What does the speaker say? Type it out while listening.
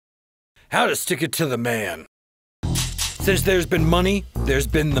How to stick it to the man. Since there's been money, there's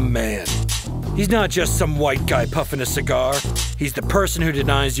been the man. He's not just some white guy puffing a cigar. He's the person who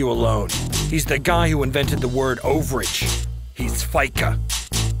denies you a loan. He's the guy who invented the word overage. He's FICA.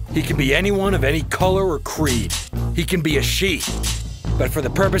 He can be anyone of any color or creed. He can be a she. But for the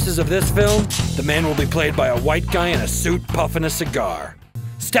purposes of this film, the man will be played by a white guy in a suit puffing a cigar.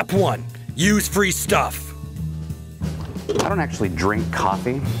 Step 1. Use free stuff. I don't actually drink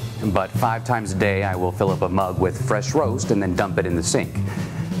coffee, but 5 times a day I will fill up a mug with fresh roast and then dump it in the sink.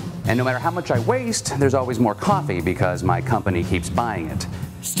 And no matter how much I waste, there's always more coffee because my company keeps buying it.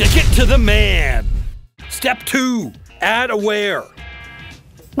 Stick it to the man. Step 2. Add aware.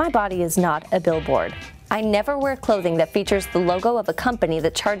 My body is not a billboard. I never wear clothing that features the logo of a company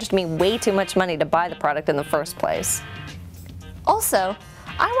that charged me way too much money to buy the product in the first place. Also,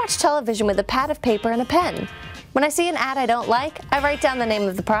 I watch television with a pad of paper and a pen. When I see an ad I don't like, I write down the name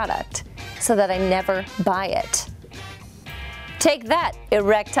of the product so that I never buy it. Take that,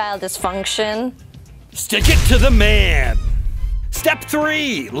 erectile dysfunction. Stick it to the man. Step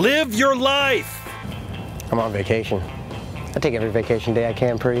 3. Live your life. I'm on vacation. I take every vacation day I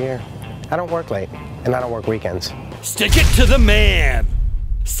can per year. I don't work late, and I don't work weekends. Stick it to the man.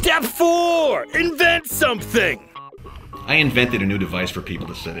 Step 4. Invent something. I invented a new device for people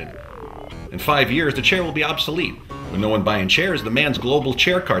to sit in. In 5 years, the chair will be obsolete. With no one buying chairs, the man's global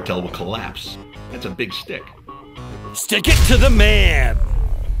chair cartel will collapse. That's a big stick. Stick it to the man.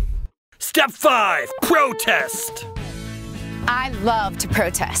 Step 5. Protest. I love to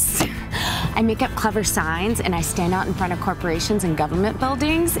protest. I make up clever signs and I stand out in front of corporations and government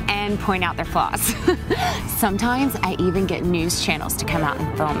buildings and point out their flaws. Sometimes I even get news channels to come out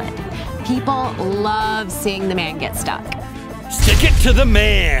and film it. People love seeing the man get stuck. Stick it to the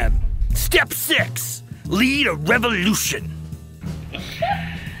man. Step 6. Lead a revolution.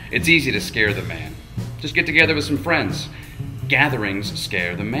 It's easy to scare the man. Just get together with some friends. Gatherings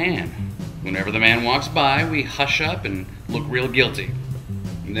scare the man. Whenever the man walks by, we hush up and look real guilty.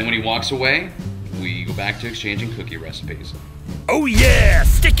 And then when he walks away, we go back to exchanging cookie recipes. Oh yeah,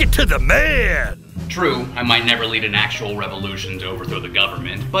 stick it to the man! True, I might never lead an actual revolution to overthrow the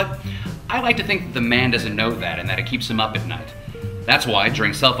government, but I like to think that the man doesn't know that and that it keeps him up at night. That's why,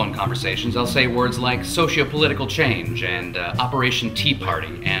 during cell phone conversations, I'll say words like socio-political change and Operation Tea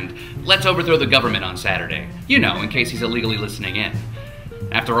Party and let's overthrow the government on Saturday. You know, in case he's illegally listening in.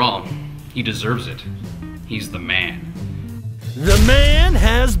 After all, he deserves it. He's the man. The man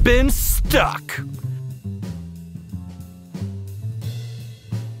has been stuck.